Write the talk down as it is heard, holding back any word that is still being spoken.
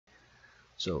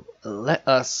So let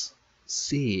us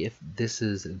see if this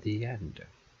is the end,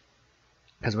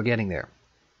 because we're getting there.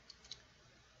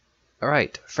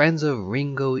 Alright, Friends of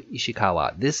Ringo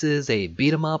Ishikawa. This is a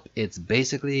beat 'em up. It's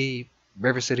basically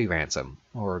River City Ransom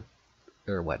or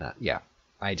whatnot. Yeah,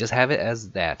 I just have it as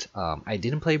that. I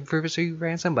didn't play River City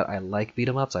Ransom, but I like beat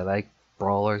 'em ups. I like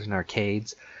brawlers and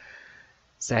arcades.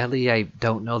 Sadly, I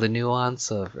don't know the nuance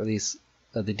of, or at least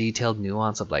the detailed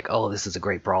nuance of like, oh, this is a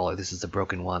great brawler, this is a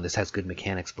broken one, this has good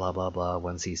mechanics, blah blah blah.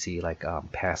 1cc like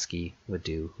Pasky would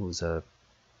do, who's a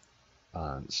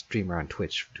streamer on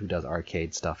Twitch who does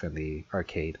arcade stuff in the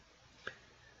arcade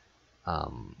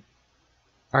marathons.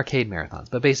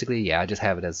 But basically, yeah, I just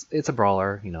have it as it's a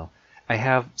brawler. You know, I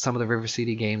have some of the River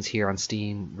City games here on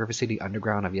Steam. River City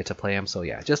Underground, I've yet to play them, so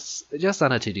yeah, just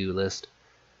on a to-do list.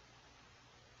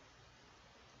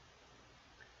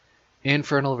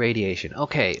 Infernal Radiation.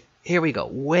 Okay, here we go.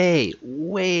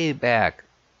 Way back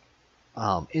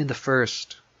in the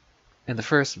first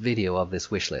video of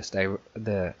this wish list, I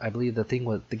believe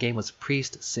the game was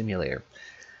Priest Simulator.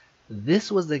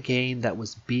 This was the game that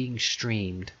was being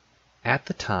streamed at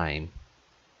the time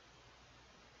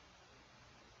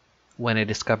when I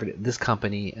discovered this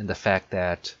company, and the fact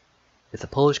that it's a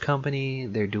Polish company.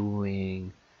 They're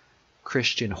doing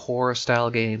Christian horror style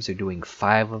games. They're doing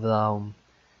 5 of them,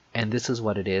 and this is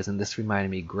what it is. And this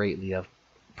reminded me greatly of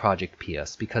Project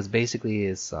PS, because basically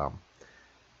it's a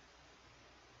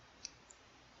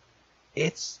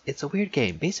weird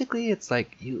game. Basically, it's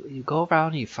like you go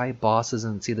around, you fight bosses,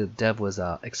 and see the dev was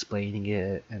explaining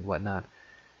it and whatnot.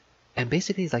 And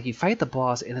basically, it's like you fight the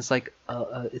boss, and it's like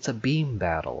it's a beam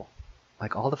battle.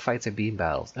 Like all the fights are beam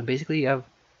battles, and basically you have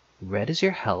red is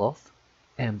your health,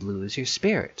 and blue is your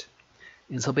spirit.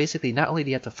 And so basically, not only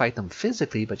do you have to fight them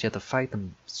physically, but you have to fight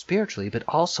them spiritually. But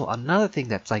also another thing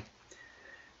that's like,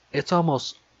 it's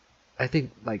almost, I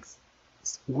think, like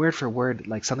word for word,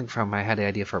 like something from I had the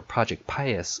idea for Project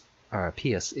PS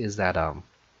is that I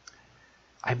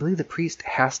believe the priest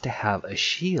has to have a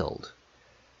shield,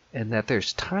 and that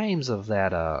there's times of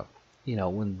that you know,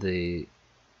 when the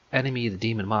enemy, the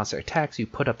demon monster attacks, you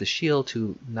put up the shield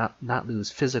to not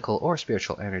lose physical or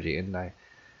spiritual energy. And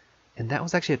that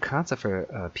was actually a concept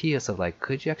for PS of like,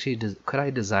 could I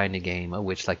design a game of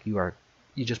which like you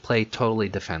just play totally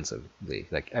defensively,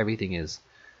 like everything is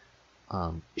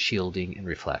shielding and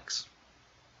reflex,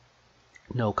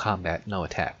 no combat, no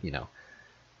attack, you know,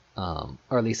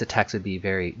 or at least attacks would be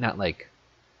very not like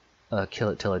kill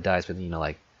it till it dies, but you know,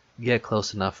 like get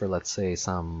close enough for, let's say,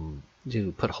 some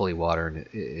to put holy water and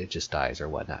it just dies or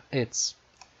whatnot. It's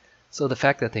so the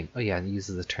fact that I think, oh yeah, it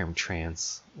uses the term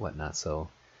trance whatnot, so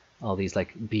all these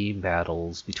like beam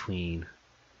battles between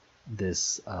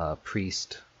this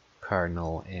priest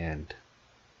cardinal and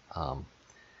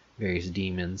various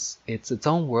demons. It's its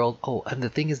own world. Oh, and the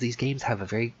thing is, these games have a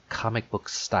very comic book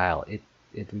style. It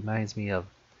reminds me of,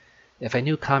 if I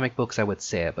knew comic books, I would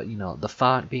say it, but you know, the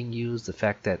font being used, the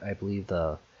fact that I believe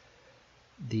the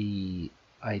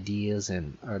ideas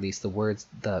and, or at least the words,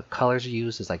 the colors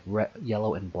used is like red,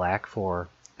 yellow, and black for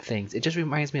things. It just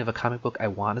reminds me of a comic book. I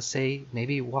want to say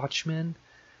maybe Watchmen.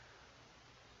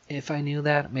 If I knew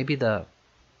that, maybe the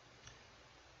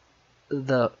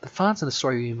fonts in the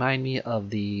story remind me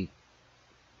of the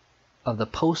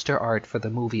poster art for the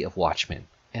movie of Watchmen,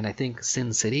 and I think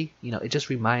Sin City. You know, it just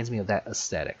reminds me of that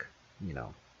aesthetic. You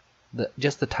know, the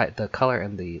color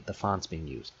and the fonts being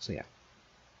used. So yeah.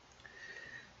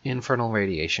 Infernal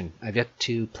Radiation. I've yet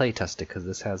to play test it because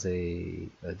this has a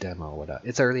demo.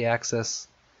 It's early access.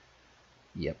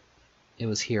 Yep, it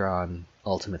was here on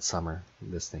Ultimate Summer.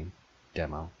 This thing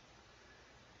demo,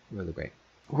 really great.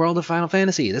 World of Final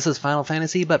Fantasy. This is Final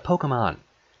Fantasy, but Pokemon.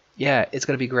 Yeah, it's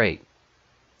gonna be great.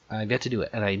 I've yet to do it,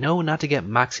 and I know not to get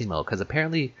Maximo because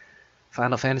apparently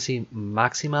Final Fantasy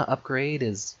Maxima upgrade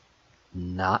is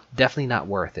definitely not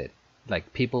worth it.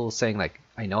 Like people saying like,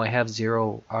 I know I have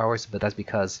 0 hours, but that's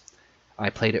because I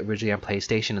played it originally on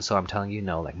PlayStation, and so I'm telling you,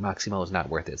 no, like Maximo is not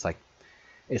worth it. It's like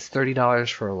it's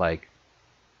 $30 for like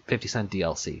 50-cent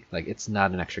DLC. Like it's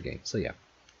not an extra game. So yeah,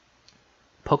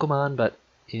 Pokemon, but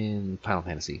in Final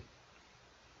Fantasy.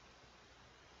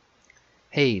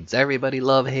 Hades. Everybody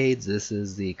love Hades. This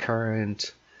is the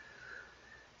current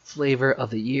flavor of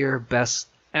the year.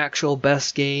 Actual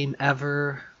best game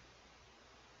ever.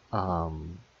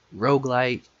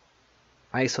 Roguelite,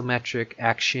 isometric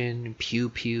action, pew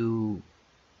pew,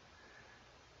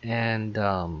 and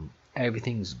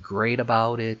everything's great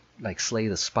about it. Like Slay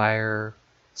the Spire,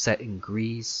 set in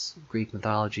Greece, Greek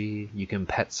mythology. You can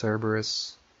pet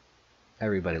Cerberus.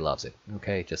 Everybody loves it.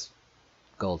 Okay, just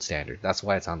gold standard. That's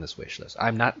why it's on this wish list.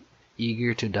 I'm not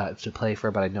eager to play for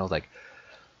it, but I know like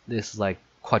this is like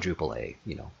quadruple A,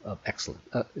 you know, of excellent.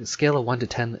 Scale of 1 to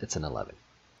 10, it's an 11.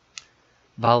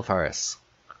 Valfaris.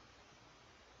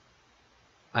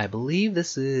 I believe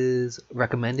this is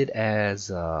recommended as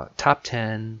top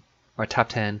 10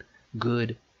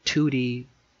 good 2D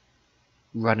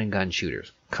run and gun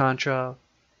shooters. Contra,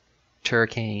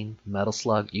 Turricane, Metal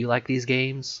Slug. You like these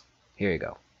games? Here you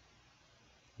go.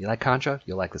 You like Contra?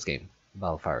 You'll like this game.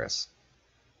 Valfaris.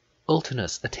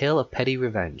 Ultinous, A Tale of Petty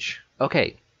Revenge.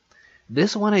 Okay,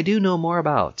 this one I do know more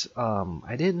about.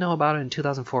 I didn't know about it in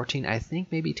 2014. I think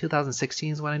maybe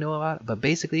 2016 is when I know about it. But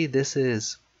basically, this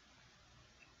is...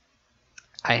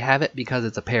 I have it because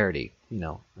it's a parody. You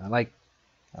know, I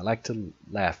like to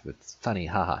laugh. It's funny,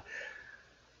 haha.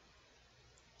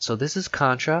 So this is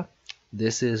Contra.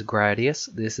 This is Gradius.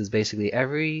 This is basically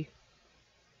every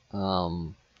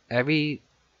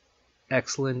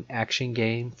excellent action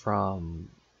game from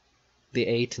the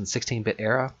 8 and 16-bit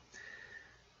era.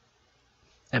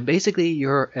 And basically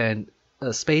you're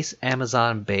a space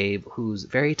Amazon babe who's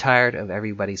very tired of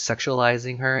everybody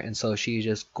sexualizing her, and so she's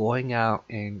just going out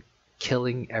and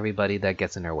killing everybody that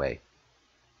gets in her way.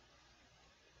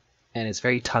 And it's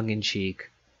very tongue-in-cheek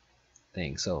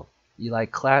thing. So you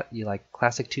like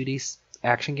classic 2D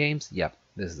action games? Yep,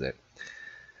 this is it.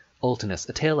 Ultinous,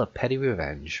 A Tale of Petty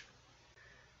Revenge.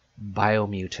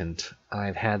 Biomutant.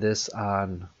 I've had this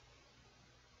on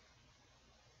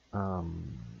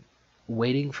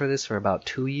waiting for this for about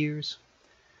 2 years.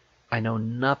 I know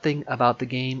nothing about the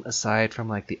game aside from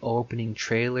like the opening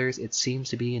trailers. It seems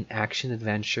to be an action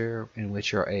adventure in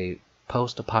which you're a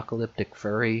post-apocalyptic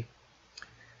furry,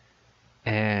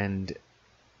 and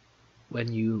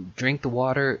when you drink the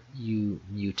water you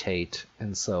mutate,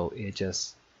 and so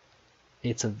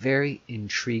it's a very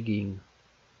intriguing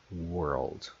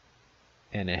world,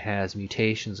 and it has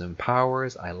mutations and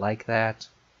powers. I like that.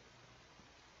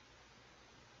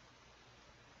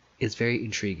 It's very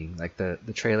intriguing. Like the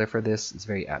trailer for this is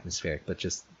very atmospheric, but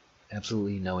just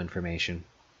absolutely no information.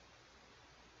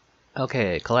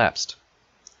 Okay, Collapsed.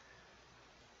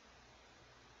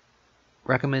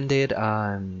 Recommended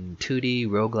on 2D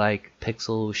roguelike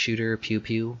pixel shooter pew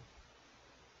pew.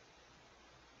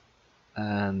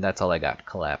 And that's all I got.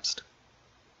 Collapsed.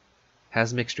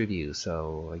 Has mixed reviews,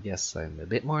 so I guess I'm a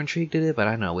bit more intrigued in it, but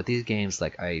I don't know. With these games,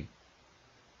 like I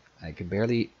can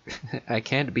barely I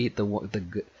can't beat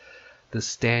the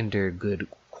standard good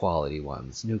quality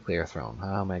ones. Nuclear Throne.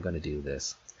 How am I going to do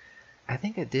this? I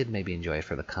think I did maybe enjoy it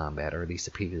for the combat, or at least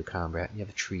the preview of the combat. You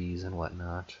have trees and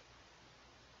whatnot.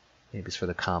 Maybe it's for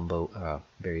the combo,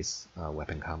 various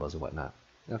weapon combos and whatnot.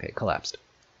 Okay, Collapsed.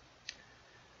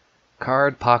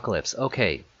 Cardpocalypse.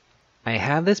 Okay, I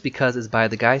have this because it's by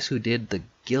the guys who did the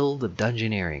Guild of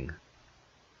Dungeoneering.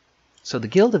 So the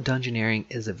Guild of Dungeoneering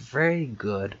is a very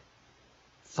good,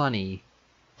 funny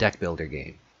deck builder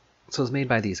game. So it's made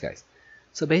by these guys.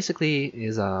 So basically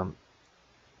is you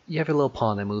have your little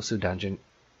pawn that moves through dungeon,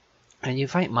 and you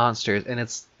fight monsters, and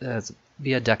it's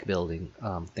via deck building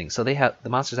thing. So the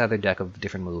monsters have their deck of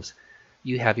different moves.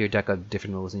 You have your deck of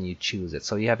different moves, and you choose it.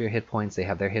 So you have your hit points. They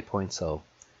have their hit points. So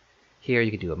here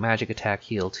you can do a magic attack,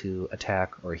 heal 2,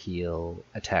 attack, or heal,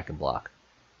 attack, and block.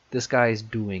 This guy's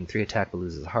doing 3 attack but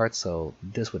loses heart, so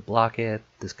this would block it.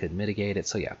 This could mitigate it.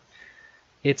 So yeah.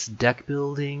 It's deck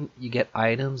building. You get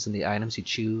items, and the items you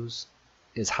choose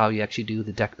is how you actually do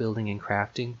the deck building and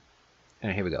crafting.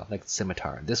 And here we go, like the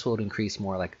Scimitar. This will increase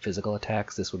more like physical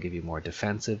attacks. This will give you more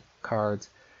defensive cards.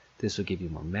 This will give you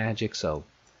more magic. So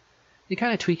you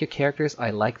kind of tweak your characters.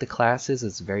 I like the classes.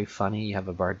 It's very funny. You have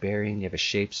a Barbarian, you have a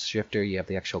Shapeshifter, you have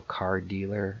the actual card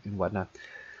dealer and whatnot.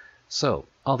 So,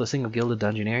 all the thing of Guild of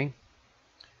Dungeoneering.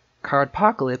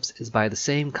 Cardpocalypse is by the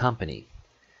same company.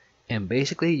 And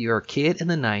basically, you're a kid in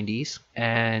the 90s,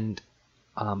 and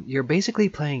you're basically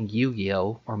playing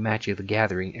Yu-Gi-Oh! Or Magic the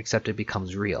Gathering, except it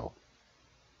becomes real.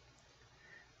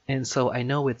 And so I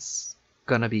know it's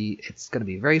gonna be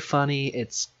very funny.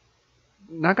 It's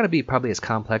not gonna be probably as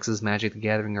complex as Magic the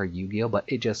Gathering or Yu-Gi-Oh! But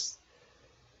it's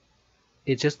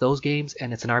just those games,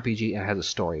 and it's an RPG and it has a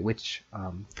story. Which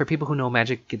for people who know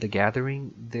Magic the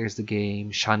Gathering, there's the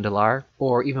game Chandelier,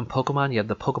 or even Pokemon. You have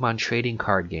the Pokemon trading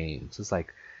card games. It's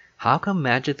like, how come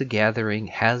Magic the Gathering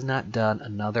has not done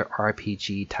another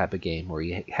RPG type of game where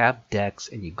you have decks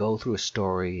and you go through a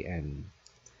story and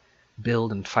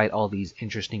build and fight all these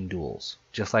interesting duels?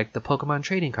 Just like the Pokemon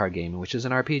trading card game, which is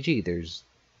an RPG. It's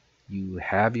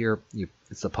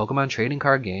the Pokemon trading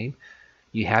card game.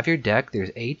 You have your deck. There's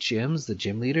 8 gyms. The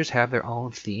gym leaders have their own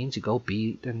themes. You go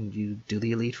beat and you do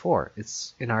the Elite Four.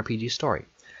 It's an RPG story.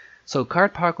 So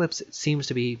Cardpocalypse seems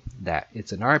to be that.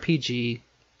 It's an RPG,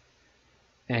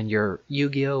 and you're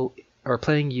Yu-Gi-Oh! Or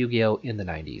playing Yu-Gi-Oh! In the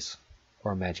 90s.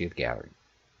 or Magic the Gathering.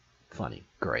 Funny,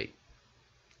 great.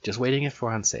 Just waiting it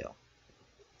for on sale.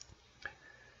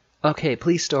 Okay,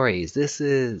 Police Stories. This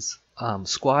is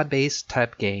squad-based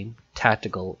type game,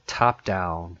 tactical,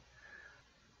 top-down,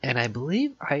 and I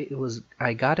believe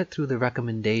I got it through the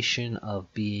recommendation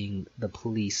of being the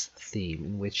police theme,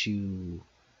 in which you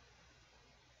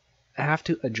have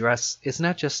to address. It's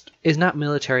not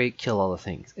military, kill all the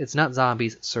things. It's not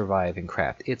zombies, survive and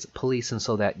craft. It's police, and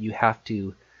so that you have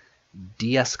to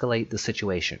de-escalate the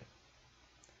situation.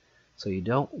 So you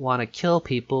don't want to kill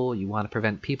people, you want to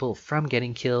prevent people from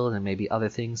getting killed, and maybe other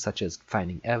things such as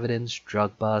finding evidence,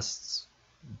 drug busts,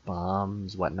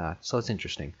 bombs, whatnot. So it's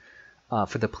interesting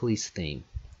for the police theme.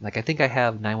 Like, I think I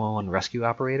have 911 rescue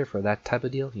operator for that type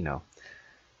of deal, you know.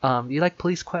 You like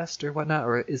Police Quest or whatnot,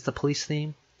 or is the police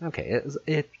theme? Okay,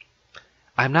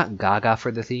 I'm not gaga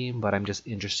for the theme, but I'm just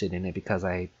interested in it because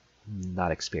I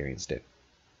not experienced it.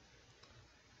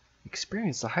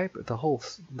 Experience the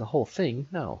whole thing?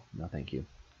 No, thank you.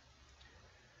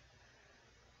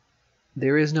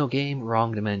 There is no game,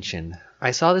 wrong dimension.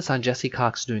 I saw this on Jesse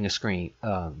Cox doing a stream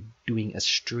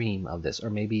of this, or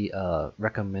maybe a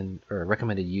recommended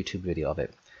YouTube video of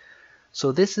it.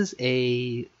 So this is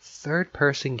a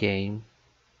third-person game.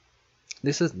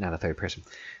 This is not a third-person.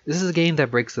 This is a game that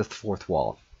breaks the fourth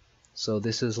wall. So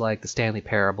this is like the Stanley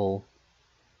Parable,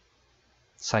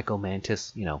 Psycho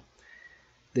Mantis, you know.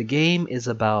 The game is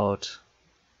about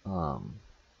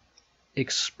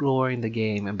exploring the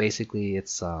game, and basically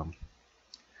it's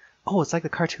it's like the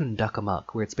cartoon Duck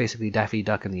Amuck, where it's basically Daffy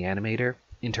Duck and the animator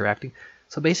interacting.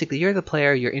 So basically you're the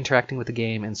player, you're interacting with the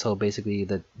game, and so basically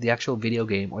the actual video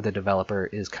game or the developer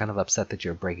is kind of upset that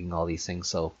you're breaking all these things.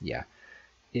 So yeah,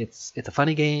 it's a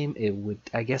funny game. It would,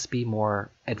 I guess, be more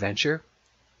adventure,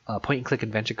 point and click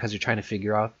adventure, because you're trying to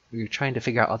figure out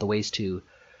all the ways to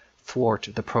thwart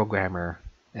the programmer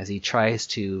as he tries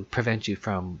to prevent you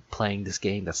from playing this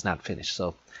game that's not finished.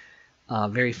 So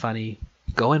very funny.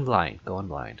 Go in blind.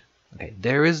 Okay,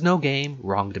 there is no game,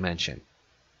 wrong dimension.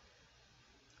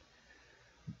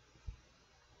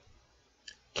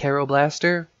 Caro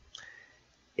Blaster,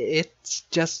 it's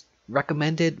just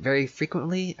recommended very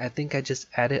frequently. I think I just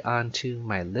add it onto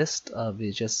my list of,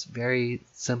 it's just very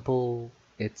simple.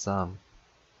 It's I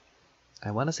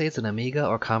want to say it's an Amiga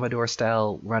or Commodore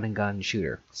style run and gun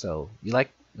shooter. So you like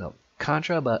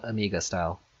Contra, but Amiga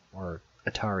style, or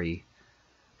Atari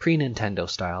pre-Nintendo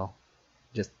style.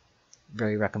 Just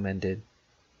very recommended.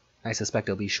 I suspect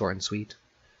it'll be short and sweet.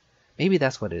 Maybe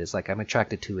that's what it is. Like, I'm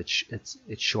attracted to its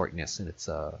shortness and its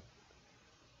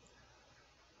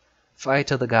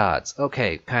Fight of the Gods.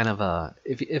 Okay, kind of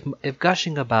if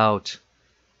gushing about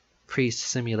Priest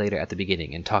Simulator at the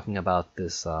beginning and talking about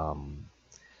this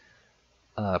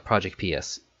Project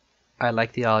PS. I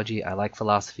like theology, I like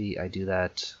philosophy, I do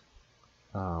that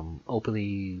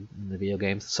openly in the video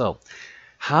games. So,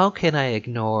 how can I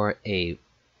ignore a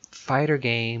fighter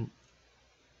game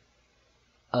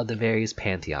of the various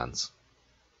pantheons?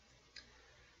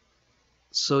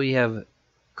 So you have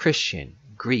Christian,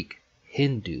 Greek,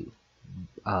 Hindu,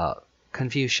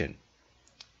 Confucian.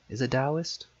 Is it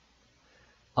Taoist?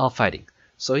 All fighting.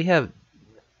 So you have,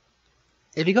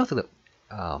 if you go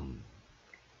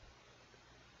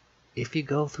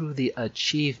through the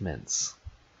achievements,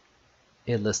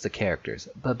 it lists the characters.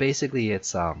 But basically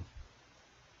it's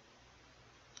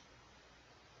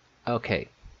okay.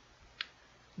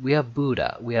 We have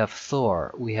Buddha, we have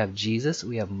Thor, we have Jesus,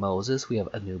 we have Moses, we have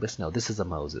Anubis. No, this is a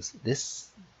Moses. This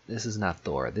is not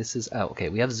Thor. This is okay.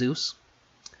 We have Zeus.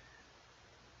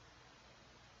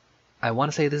 I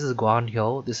want to say this is Guan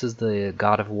Yu. This is the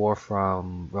god of war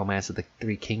from Romance of the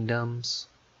Three Kingdoms.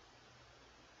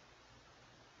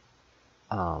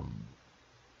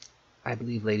 I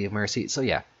believe Lady of Mercy. So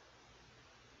yeah,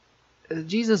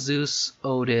 Jesus, Zeus,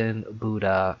 Odin,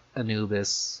 Buddha,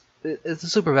 Anubis. It's the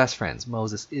super best friends.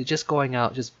 Moses is just going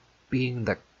out, just beating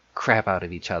the crap out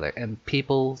of each other, and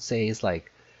people say it's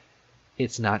like,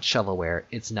 it's not shovelware.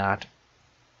 It's not.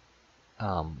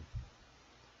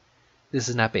 This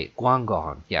is not bait.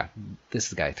 Guangong. Yeah, this is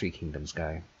the guy, Three Kingdoms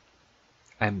guy.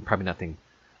 I'm probably nothing.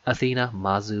 Athena,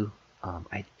 Mazu.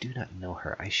 I do not know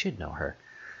her. I should know her.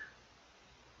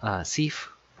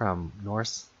 Sif from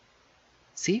Norse.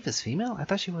 Sif is female? I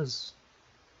thought she was.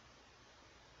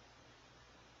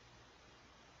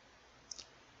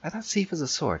 I thought Sif was a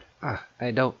sword.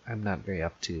 I'm not very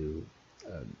up to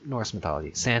Norse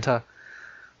mythology. Santa.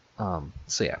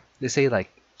 So yeah, they say like,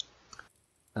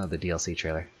 the DLC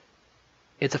trailer.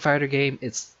 It's a fighter game.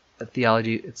 It's a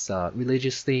theology. It's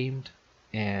religious themed,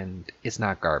 and it's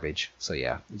not garbage. So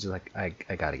yeah, it's just like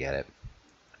I gotta get it.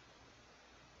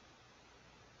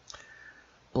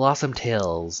 Blossom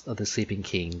Tales of the Sleeping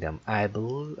Kingdom. I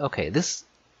believe.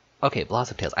 Okay,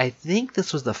 Blossom Tales. I think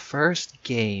this was the first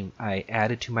game I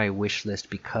added to my wish list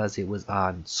because it was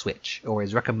on Switch, or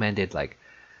is recommended like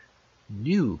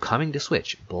new coming to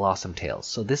Switch, Blossom Tales.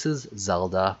 So this is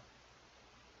Zelda,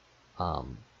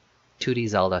 2D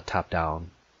Zelda top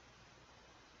down.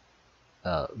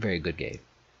 Very good game.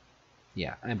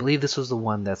 Yeah, I believe this was the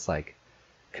one that's like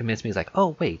convinced me. It's like,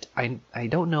 oh wait, I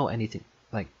don't know anything.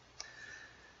 Like,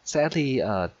 sadly,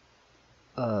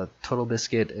 Total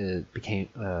Biscuit became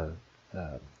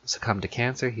succumbed to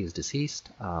cancer. He's deceased.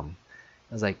 I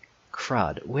was like,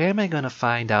 crud. Where am I gonna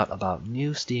find out about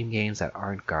new Steam games that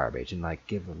aren't garbage and like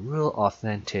give a real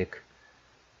authentic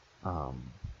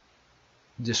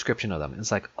description of them? And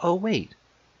it's like, oh wait,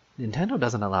 Nintendo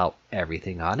doesn't allow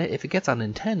everything on it. If it gets on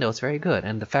Nintendo, it's very good.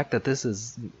 And the fact that this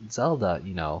is Zelda,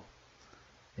 you know,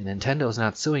 and Nintendo's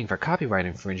not suing for copyright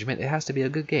infringement, it has to be a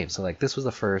good game. So like, this was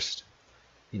the first.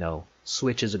 You know,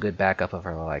 Switch is a good backup of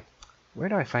her. Like, where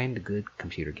do I find the good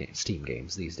computer games, Steam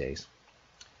games these days?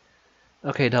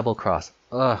 Okay, Double Cross.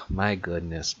 Oh my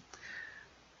goodness.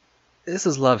 This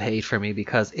is love-hate for me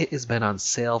because it has been on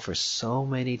sale for so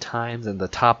many times and the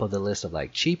top of the list of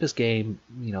like cheapest game,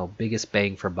 you know, biggest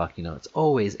bang for buck, you know, it's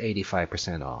always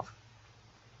 85% off.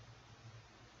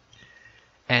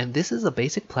 And this is a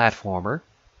basic platformer.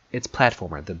 It's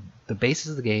platformer. The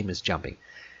basis of the game is jumping.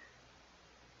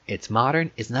 It's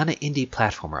modern. It's not an indie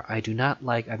platformer. I do not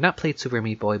like. I've not played Super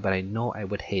Meat Boy, but I know I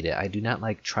would hate it. I do not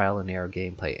like trial and error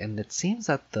gameplay, and it seems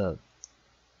that the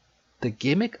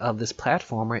gimmick of this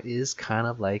platformer is kind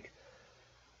of like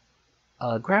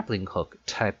a grappling hook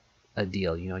type a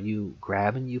deal. You know, you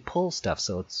grab and you pull stuff,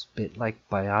 so it's a bit like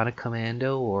Bionic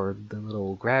Commando or the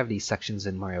little gravity sections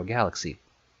in Mario Galaxy.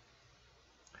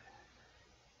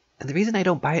 And the reason I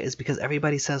don't buy it is because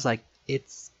everybody says like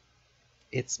it's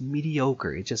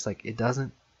mediocre. It's just like it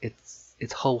doesn't.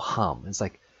 It's ho hum. It's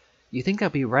like you think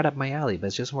that'd be right up my alley, but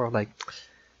it's just more of like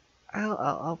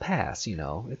I'll pass. You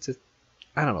know,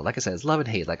 I don't know. Like I said, it's love and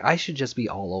hate. Like I should just be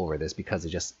all over this because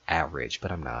it's just average,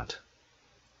 but I'm not.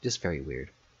 Just very weird.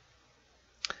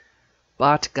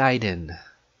 Bot Gaiden.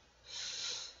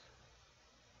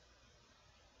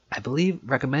 I believe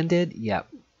recommended. Yeah,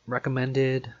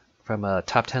 recommended from a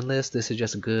top 10 list. This is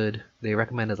just a good. They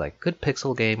recommended like good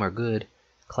pixel game or good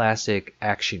classic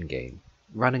action game.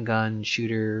 Run and gun,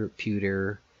 shooter,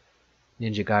 pewter,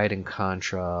 Ninja Gaiden,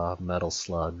 Contra, Metal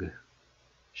Slug,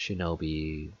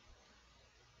 Shinobi.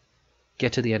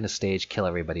 Get to the end of stage, kill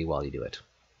everybody while you do it.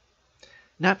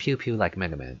 Not Pew Pew like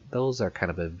Mega Man. Those are kind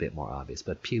of a bit more obvious,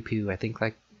 but Pew Pew I think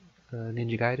like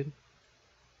Ninja Gaiden.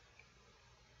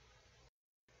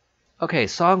 Okay,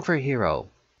 Song for Hero.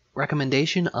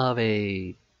 Recommendation of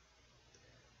a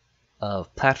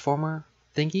platformer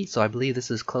thingy. So I believe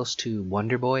this is close to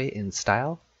Wonder Boy in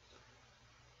style.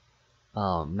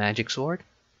 Magic Sword.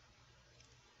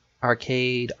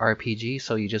 Arcade RPG.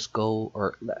 So you just go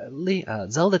or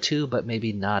Zelda 2, but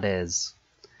maybe not as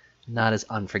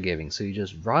unforgiving. So you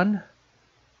just run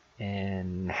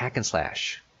and hack and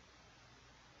slash.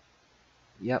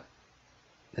 Yep.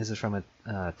 This is from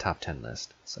a top 10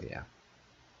 list. So yeah.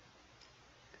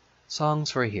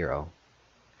 Songs for a Hero.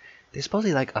 There's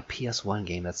supposedly like a PS1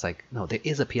 game that's like there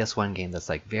is a PS1 game that's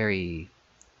like very,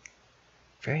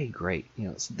 very great. You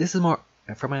know, this is more,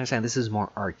 from my understanding, this is more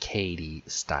arcadey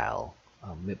style,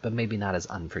 but maybe not as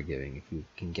unforgiving if you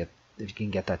can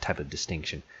get that type of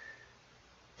distinction.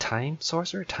 Time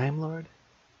Sorcerer, Time Lord,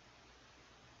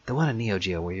 the one in Neo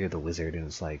Geo where you're the wizard and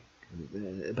it's like,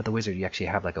 but the wizard you actually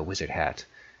have like a wizard hat.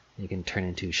 You can turn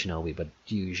into Shinobi, but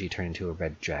you usually turn into a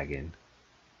red dragon.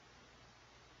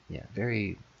 Yeah,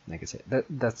 very, like I said,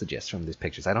 that's the gist from these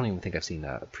pictures. I don't even think I've seen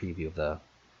a preview of the...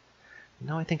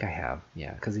 No, I think I have.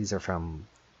 Yeah, because these are from...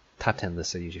 Top 10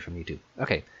 lists are usually from YouTube.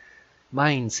 Okay,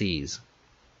 Mind Seas.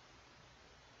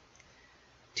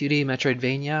 2D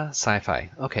Metroidvania, sci-fi.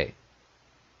 Okay.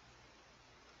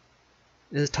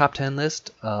 This is top 10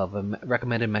 list of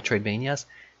recommended Metroidvanias.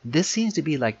 This seems to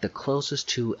be like the closest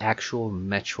to actual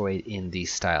Metroid in the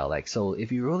style. Like, so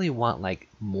if you really want like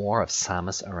more of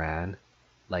Samus Aran,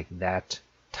 like that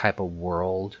type of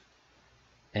world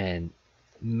and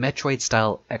Metroid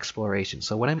style exploration.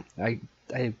 So when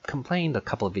I complained a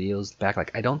couple of videos back,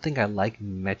 like I don't think I like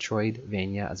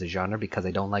Metroidvania as a genre because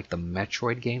I don't like the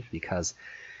Metroid games because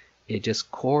it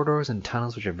just corridors and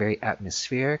tunnels which are very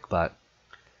atmospheric, but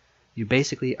you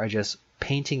basically are just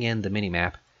painting in the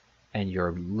minimap and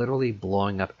you're literally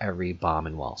blowing up every bomb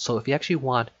and wall. So if you actually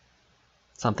want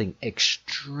something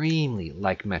extremely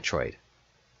like Metroid,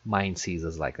 Mind Seas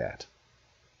is like that.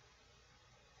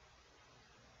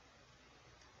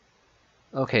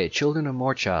 Okay, Children of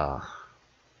Morcha.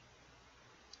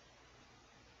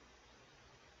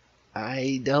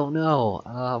 I don't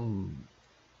know.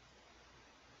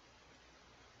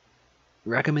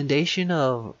 Recommendation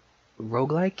of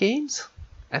roguelike games?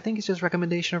 I think it's just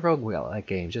recommendation of roguelike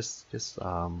games. Just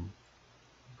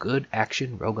good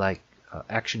action roguelike,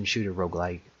 action shooter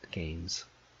roguelike games.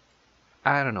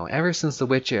 I don't know. Ever since The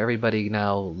Witcher, everybody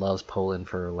now loves Poland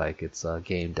for like its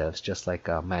game devs, just like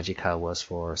Magica was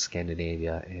for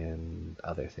Scandinavia and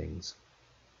other things.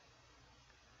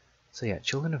 So yeah,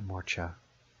 Children of Morcha.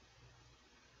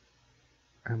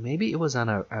 Or maybe it was on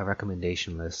a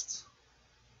recommendation list.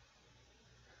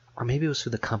 Or maybe it was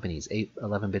through the companies,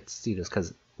 11-bit studios,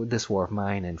 because with This War of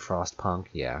Mine and Frostpunk,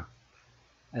 yeah.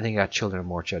 I think I got Children of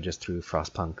Morcha just through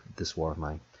Frostpunk, This War of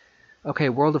Mine. Okay,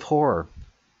 World of Horror.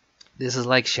 This is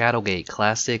like Shadowgate,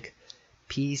 classic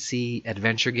PC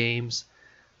adventure games,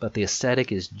 but the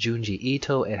aesthetic is Junji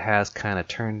Ito. It has kind of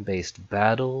turn-based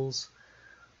battles.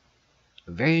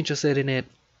 I'm very interested in it.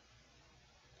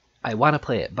 I want to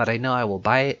play it, but I know I will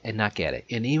buy it and not get it.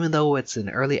 And even though it's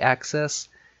in early access,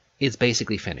 it's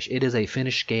basically finished. It is a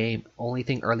finished game. Only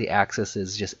thing early access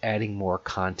is just adding more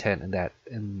content and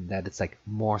that it's like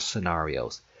more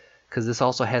scenarios. Because this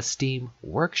also has Steam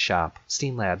Workshop,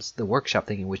 Steam Labs, the workshop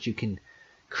thing in which you can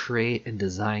create and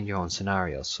design your own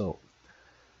scenarios. So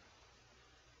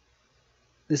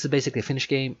this is basically a finished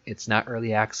game. It's not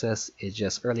early access. It's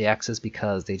just early access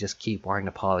because they just keep wanting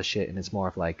to polish it, and it's more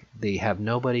of like they have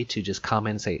nobody to just come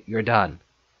in and say, you're done.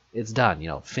 It's done. You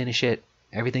know, finish it.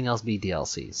 Everything else be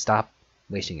DLC. Stop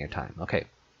wasting your time. Okay.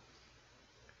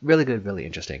 Really good, really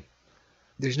interesting.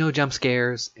 There's no jump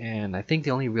scares, and I think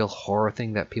the only real horror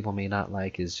thing that people may not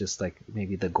like is just like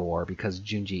maybe the gore, because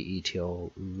Junji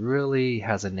Ito really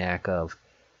has a knack of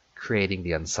creating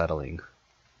the unsettling.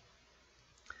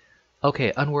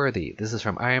 Okay, Unworthy. This is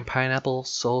from Iron Pineapple.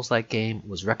 Souls-like game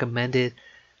was recommended.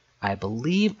 I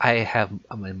believe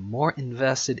I'm more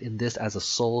invested in this as a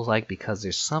Souls-like because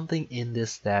there's something in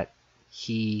this that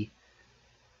he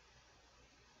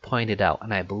pointed out.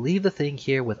 And I believe the thing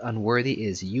here with Unworthy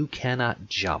is you cannot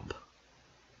jump.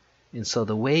 And so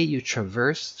the way you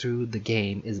traverse through the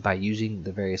game is by using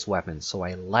the various weapons. So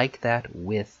I like that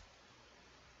with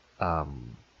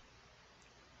Seiken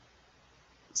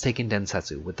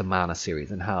Densetsu, with the Mana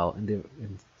series, and how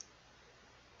in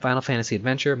Final Fantasy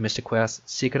Adventure, Mystic Quest,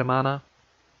 Secret of Mana,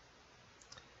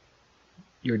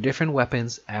 your different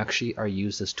weapons actually are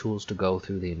used as tools to go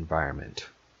through the environment.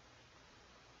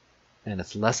 And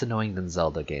it's less annoying than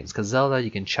Zelda games, because Zelda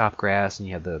you can chop grass and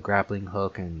you have the grappling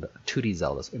hook, and 2D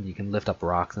Zeldas, and you can lift up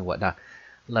rocks and whatnot.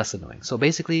 Less annoying. So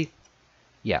basically,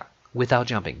 yeah, without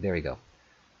jumping. There we go.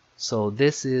 So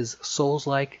this is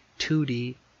Souls-like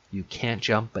 2D. You can't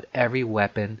jump, but every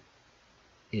weapon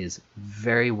is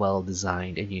very well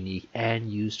designed and unique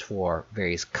and used for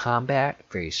various combat,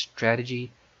 various strategy,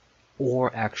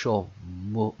 or actual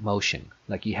motion.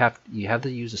 Like you have to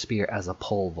use a spear as a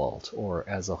pole vault or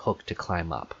as a hook to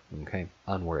climb up. Okay,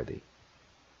 Unworthy.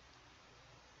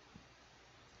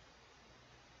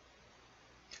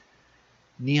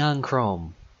 Neon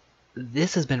Chrome.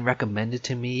 This has been recommended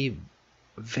to me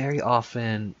very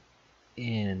often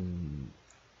in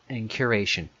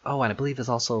curation. Oh, and I believe it's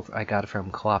also I got it from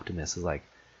Co-Optimus. Is like,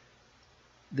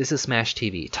 this is Smash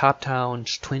TV, top-down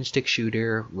twin stick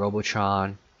shooter,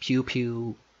 Robotron, pew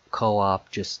pew, co-op.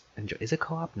 Just enjoy. Is it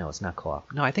co-op? No, it's not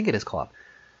co-op. No, I think it is co-op.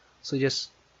 So just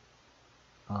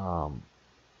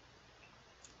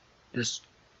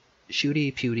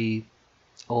shooty pewty,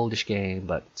 oldish game,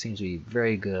 but seems to be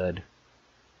very good.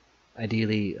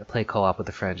 Ideally, play co-op with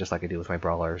a friend, just like I do with my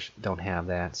brawlers. Don't have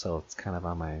that, so it's kind of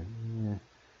on my.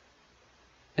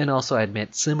 And also, I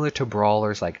admit, similar to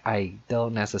brawlers, like I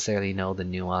don't necessarily know the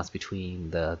nuance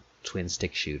between the twin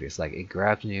stick shooters. Like it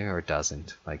grabs me or it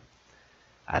doesn't. Like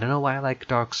I don't know why I like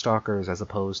Darkstalkers as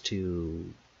opposed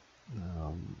to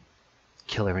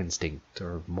Killer Instinct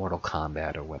or Mortal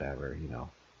Kombat or whatever. You know,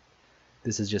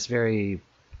 this is just very,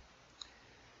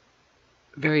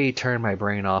 very turn my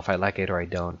brain off. I like it or I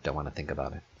don't. Don't want to think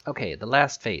about it. Okay, The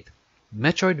Last Faith,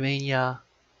 Metroidvania,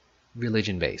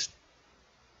 religion based.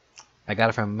 I got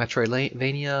it from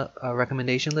Metroidvania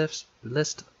recommendation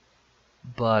list,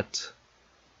 but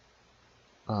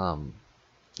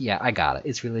yeah, I got it.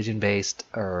 It's religion based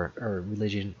or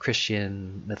religion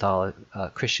Christian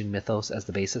mythos as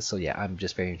the basis. So yeah, I'm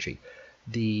just very intrigued.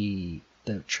 The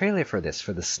trailer for this,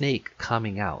 for the snake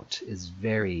coming out, is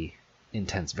very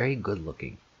intense, very good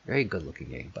looking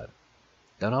game. But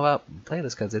don't know about play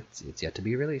this because it's yet to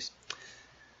be released.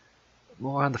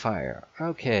 More on the fire.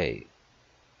 Okay.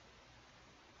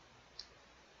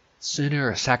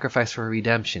 Sinner, Sacrifice for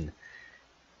Redemption.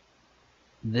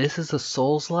 This is a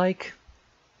Souls-like,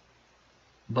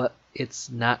 but it's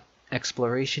not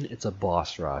exploration, it's a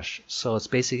boss rush. So it's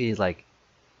basically like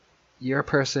you're a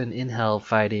person in hell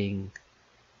fighting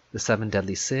the 7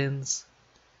 deadly sins.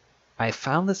 I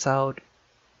found this out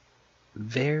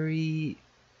very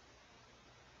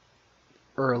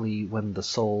early when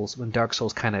Dark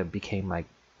Souls kind of became like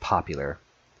popular.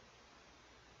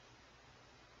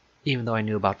 Even though I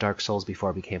knew about Dark Souls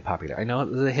before it became popular. I know it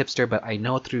was a hipster, but I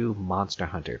know it through Monster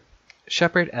Hunter.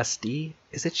 Shepherd SD,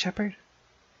 is it Shepherd?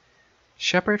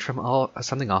 Shepherd from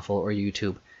Something Awful or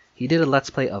YouTube, he did a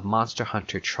Let's Play of Monster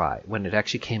Hunter Tri when it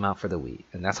actually came out for the Wii,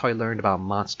 and that's how I learned about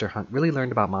really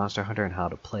learned about Monster Hunter and how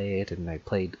to play it. And I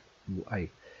played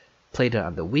it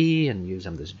on the Wii and used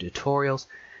them as tutorials.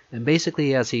 And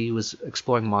basically, as he was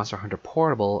exploring Monster Hunter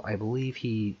Portable, I believe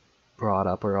he brought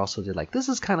up or also did like, this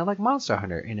is kind of like Monster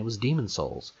Hunter, and it was Demon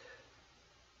Souls.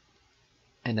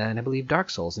 And then I believe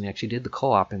Dark Souls, and he actually did the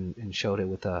co-op and showed it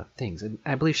with things. And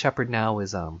I believe Shepherd now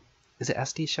is it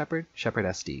SD Shepherd? Shepherd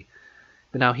SD.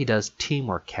 But now he does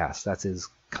Teamwork Cast. That's his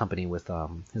company with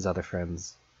his other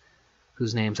friends,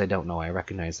 whose names I don't know. I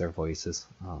recognize their voices.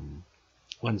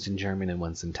 One's in German and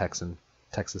one's in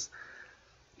Texas.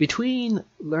 Between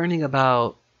learning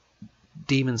about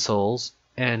Demon Souls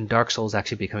and Dark Souls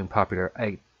actually becoming popular,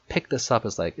 I picked this up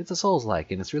as like, it's a Souls-like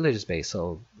and it's religious based.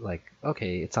 So like,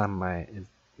 okay, it's on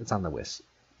the wish,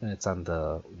 and it's on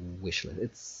the wish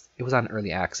list. It was on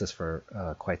early access for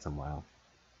quite some while.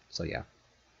 So yeah,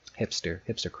 hipster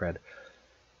cred.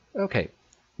 Okay,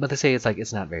 but they say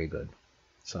it's not very good.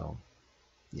 So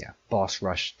yeah, boss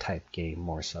rush type game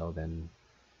more so than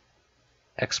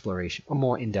exploration, or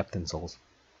more in-depth than Souls.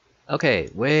 Okay,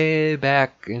 way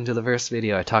back into the first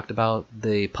video, I talked about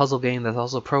the puzzle game that's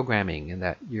also programming, and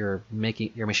that your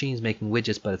machine's making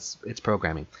widgets, but it's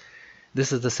programming.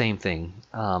 This is the same thing.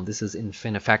 This is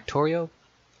Infinifactorio,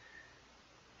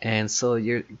 and so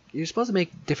you're supposed to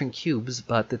make different cubes,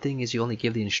 but the thing is, you only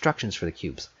give the instructions for the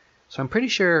cubes. So I'm pretty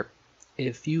sure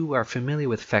if you are familiar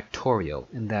with Factorio,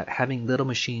 in that having little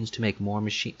machines to make more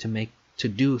to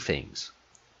do things.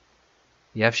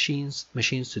 You have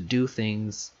machines to do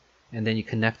things, and then you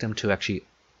connect them to actually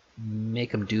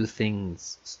make them do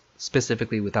things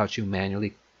specifically without you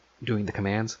manually doing the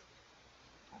commands.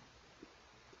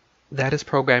 That is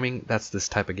programming. That's this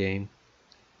type of game.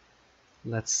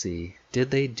 Let's see.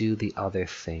 Did they do the other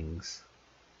things?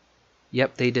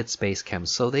 Yep, they did Space Chem.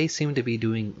 So they seem to be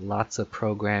doing lots of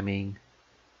programming.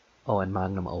 Oh, and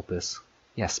Magnum Opus.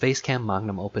 Yeah, Space Chem,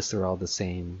 Magnum Opus, they're all the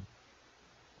same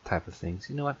type of things.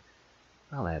 You know what?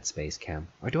 I'll add Space Chem.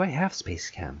 Or do I have Space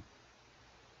Chem?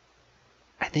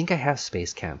 I think I have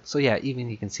Space Chem. So yeah, even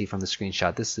you can see from the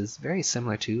screenshot, this is very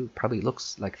similar to, probably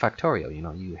looks like Factorio. You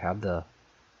know, you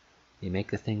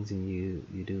make the things and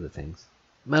you do the things.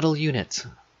 Metal Unit.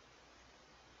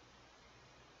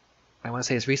 I want to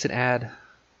say his recent ad.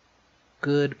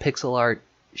 Good pixel art,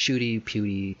 shooty,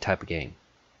 pewty type of game.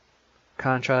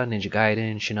 Contra, Ninja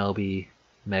Gaiden, Shinobi,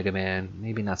 Mega Man.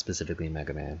 Maybe not specifically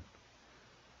Mega Man.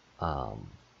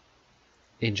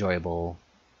 Enjoyable,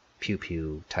 pew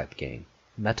pew type game.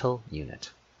 Metal Unit.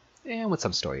 And with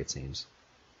some story, it seems.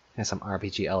 And some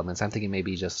RPG elements. I'm thinking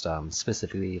maybe just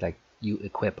specifically like you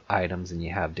equip items and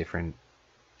you have different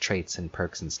traits and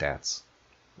perks and stats.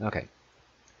 Okay.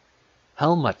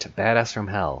 Helmut, Badass from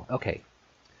Hell. Okay.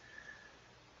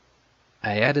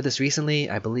 I added this recently.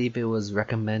 I believe it was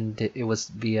recommended. It was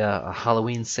via a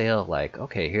Halloween sale. Like,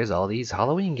 okay, here's all these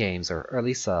Halloween games, or at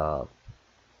least so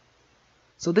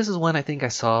this is one I think I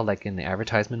saw like in the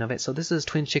advertisement of it. So this is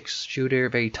twin chick shooter,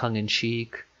 very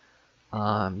tongue-in-cheek.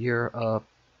 You're a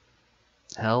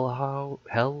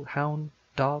hellhound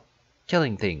dog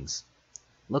killing things.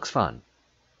 Looks fun.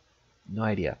 No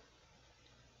idea.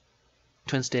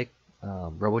 Twin stick,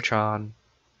 Robotron,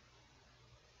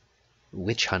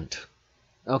 witch hunt.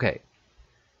 Okay.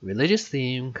 Religious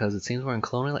theme, because it seems we're in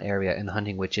colonial area and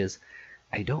hunting witches.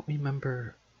 I don't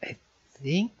remember. I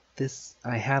think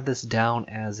I have this down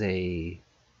as a...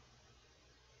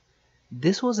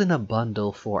 This was in a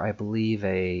bundle for, I believe,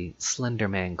 a Slender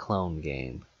Man clone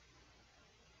game.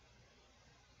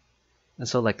 And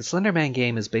so, like, the Slender Man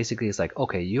game is basically, it's like,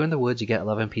 okay, you're in the woods, you get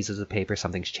 11 pieces of paper,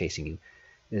 something's chasing you.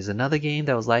 There's another game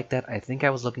that was like that. I think I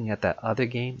was looking at that other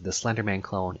game, the Slender Man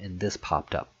clone, and this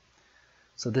popped up.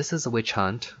 So this is a witch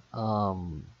hunt.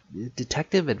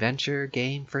 Detective adventure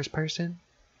game, first person.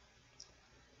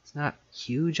 It's not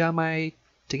huge on my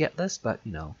to-get list, but,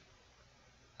 you know,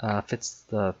 fits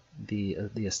the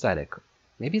aesthetic.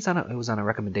 Maybe it was on a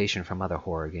recommendation from other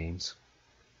horror games.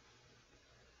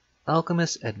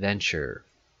 Alchemist Adventure.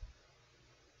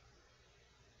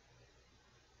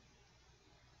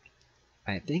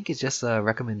 I think it's just a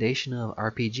recommendation of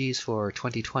RPGs for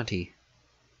 2020.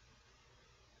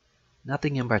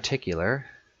 Nothing in particular.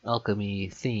 Alchemy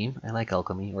theme. I like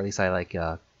alchemy, or at least I like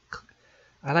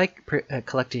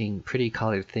collecting pretty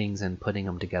colored things and putting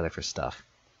them together for stuff.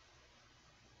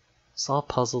 Solve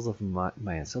puzzles of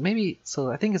Maya. So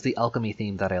I think it's the alchemy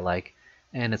theme that I like,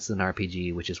 and it's an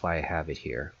RPG, which is why I have it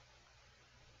here.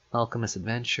 Alchemist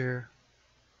Adventure.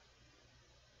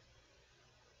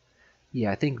 Yeah,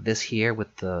 I think this here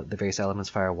with the various elements,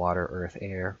 fire, water, earth,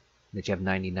 air, that you have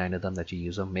 99 of them that you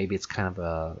use them. Maybe it's kind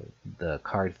of the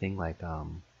card thing like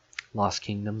Lost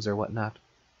Kingdoms or whatnot.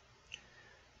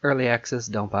 Early access,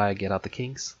 don't buy, get out the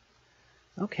kinks.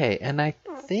 Okay, and I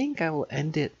think I will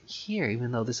end it here,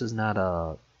 even though this is not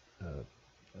a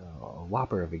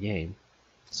whopper of a game.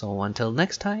 So until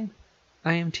next time,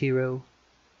 I am Tiro,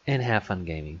 and have fun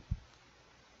gaming.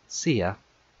 See ya.